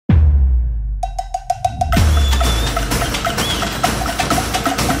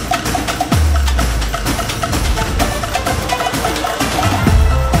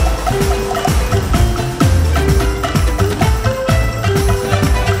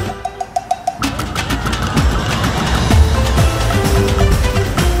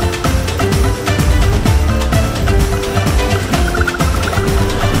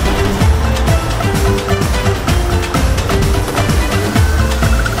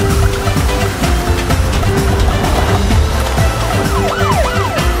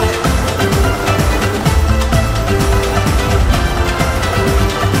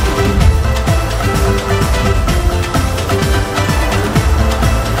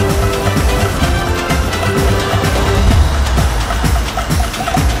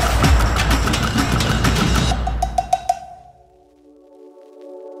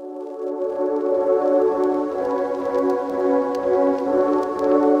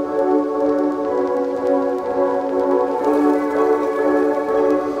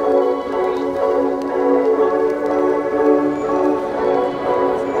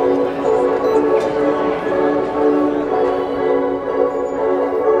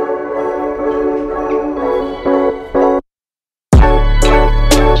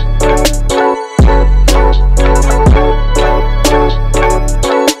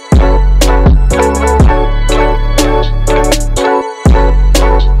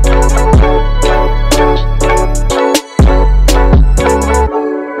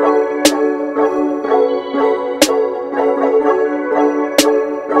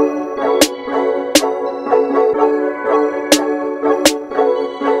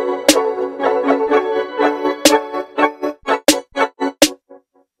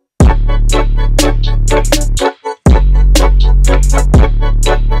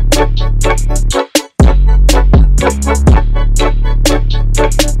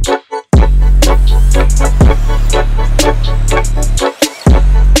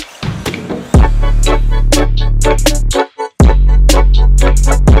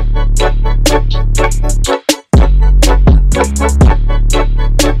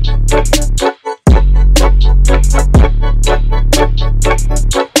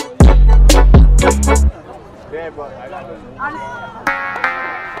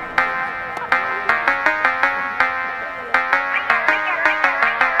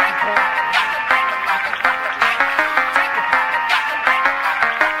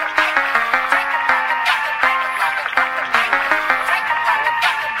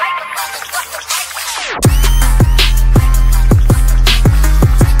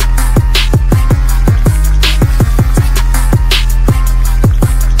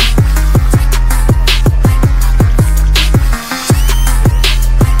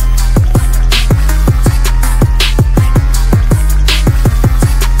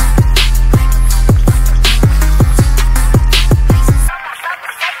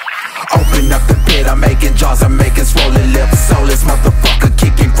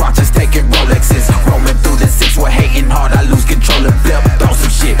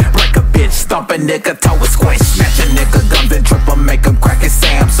a nigga toe is squish. Snatch a nigga gums and trip 'em, make 'em crack his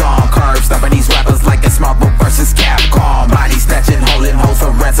Samsung. Curve stopping these rappers like it's Marvel versus Capcom. Body snatching, holding hoes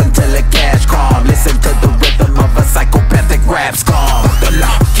for ransom till the cash calm. Listen to the rhythm of a psychopathic rap scum. Fuck the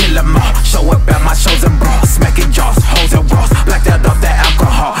law, kill 'em all. Show up at my shows and bras, smacking jaws, hoes and raws. Blacked out off that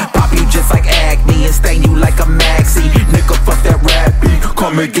alcohol. Pop you just like acne and stain you like a maxi. Nigga, fuck that rap beat.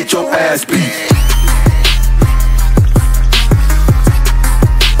 Come and get your ass beat.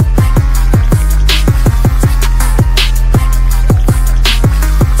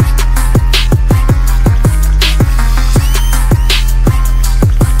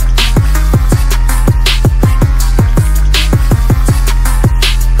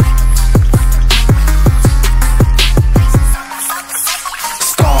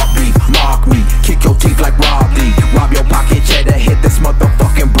 Rob your pocket cheddar, hit this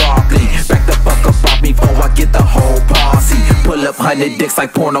motherfucking broccoli. Back the fuck up off me before I get the whole posse. Pull up 100 dicks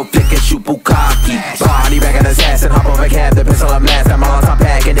like porno pick and shoot bukkake. Body back in his ass and hop over cab, the pistol I'm last. I'm all on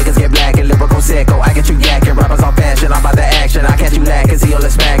packing, niggas get black and lyrical sicko. I get you yakking, rappers on fashion, I'm about the action. I catch you lacking, see all the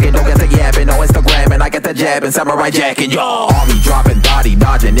smacking. Don't get the yapping, no Instagram, and I get the jabbing, samurai jacking. Yo, army dropping, body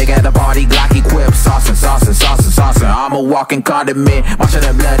dodging, nigga at the party, Glock equipped, saucing, saucing, saucing, saucing. I'm a walking condiment, watching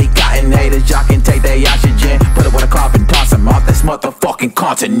the bloody cotton haters, jocking, take their oxygen. Put it with a cloth and toss him off this motherfucking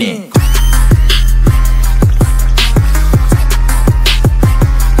continent.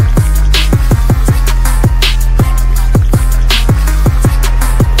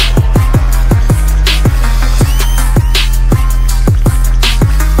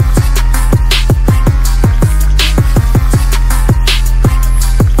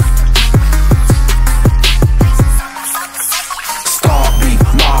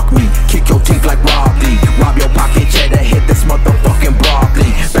 Rob your pocket cheddar, hit this motherfucking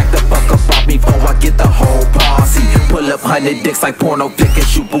broccoli. Back the fuck up off me before I get the whole posse. Pull up 100 dicks like porno pick and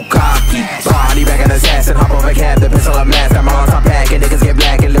shoot bukkake. Body back in his ass and hop over cab, the pistol I'm last. I'm all on packing, niggas get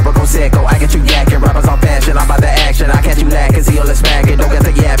black and lyrical sicko. I get you yakking, rappers on fashion, I'm about the action. I catch you lacking, see all the smacking. Don't get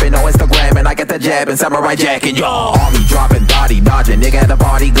the yapping, no Instagram, and I get the jabbing, samurai jacking. Yo, army dropping, body dodging, nigga at the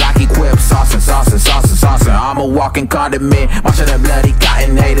party, Glock equipped, saucing, saucing, saucing, saucing. I'm a walking condiment, watching the bloody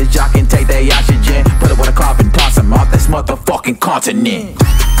cotton haters, jocking, take their oxygen. Put it with a cloth and toss him off this motherfucking continent.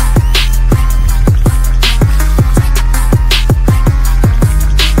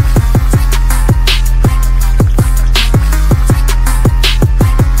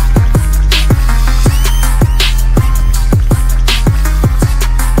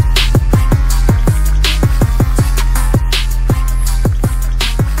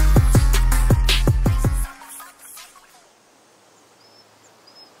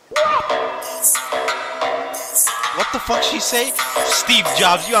 What the fuck she say? Steve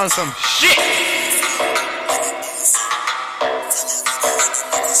Jobs, you on some shit!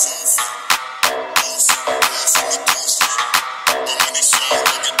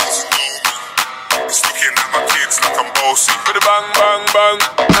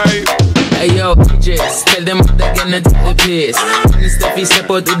 Hey yo, just tell them what they're gonna take the piss. When Steffi step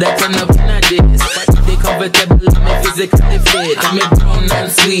out to that turn up in this. But they comfortable and me physically fit. And me brown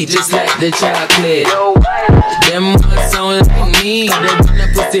and sweet just like the chocolate. Them all sound like me. They wanna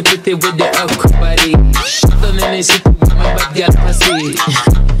pussy pretty with the upper body. Shut on any shit with my bad girl pussy.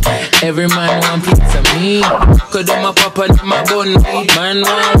 Every man want piece of me. Cause them a papa, them a bun me. Man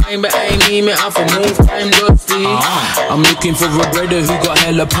want wine behind me, me have to move time dusty. I'm looking for a brother who got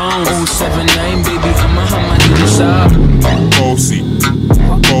hella pounds. 079 baby, I'm a hammer to the shop. Bossy,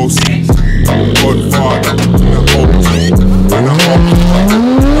 bossy, Godfather, the OG, and a hop,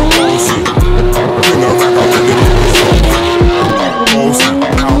 the bossy, bring a rack up in the bossy,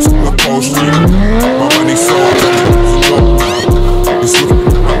 house, the posty, my money so it's looking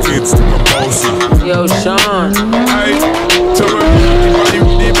at my kids, the bossy. Yo, Sean. Hey, tell me, the body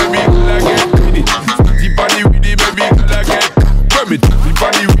with it, baby, like it. The body with it, baby, like it. The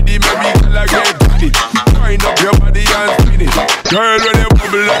body with it, baby, like it. Wind up your body and spin it. Girl, when you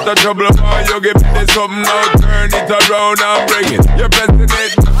bubble out of trouble, boy, you give me this something now. Turn it around and bring it. You're pressing it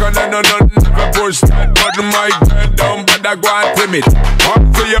back and I know nothing. Never push that button, my girl, down, but I go and timid. Up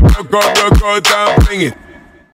to you, broke out and bring it.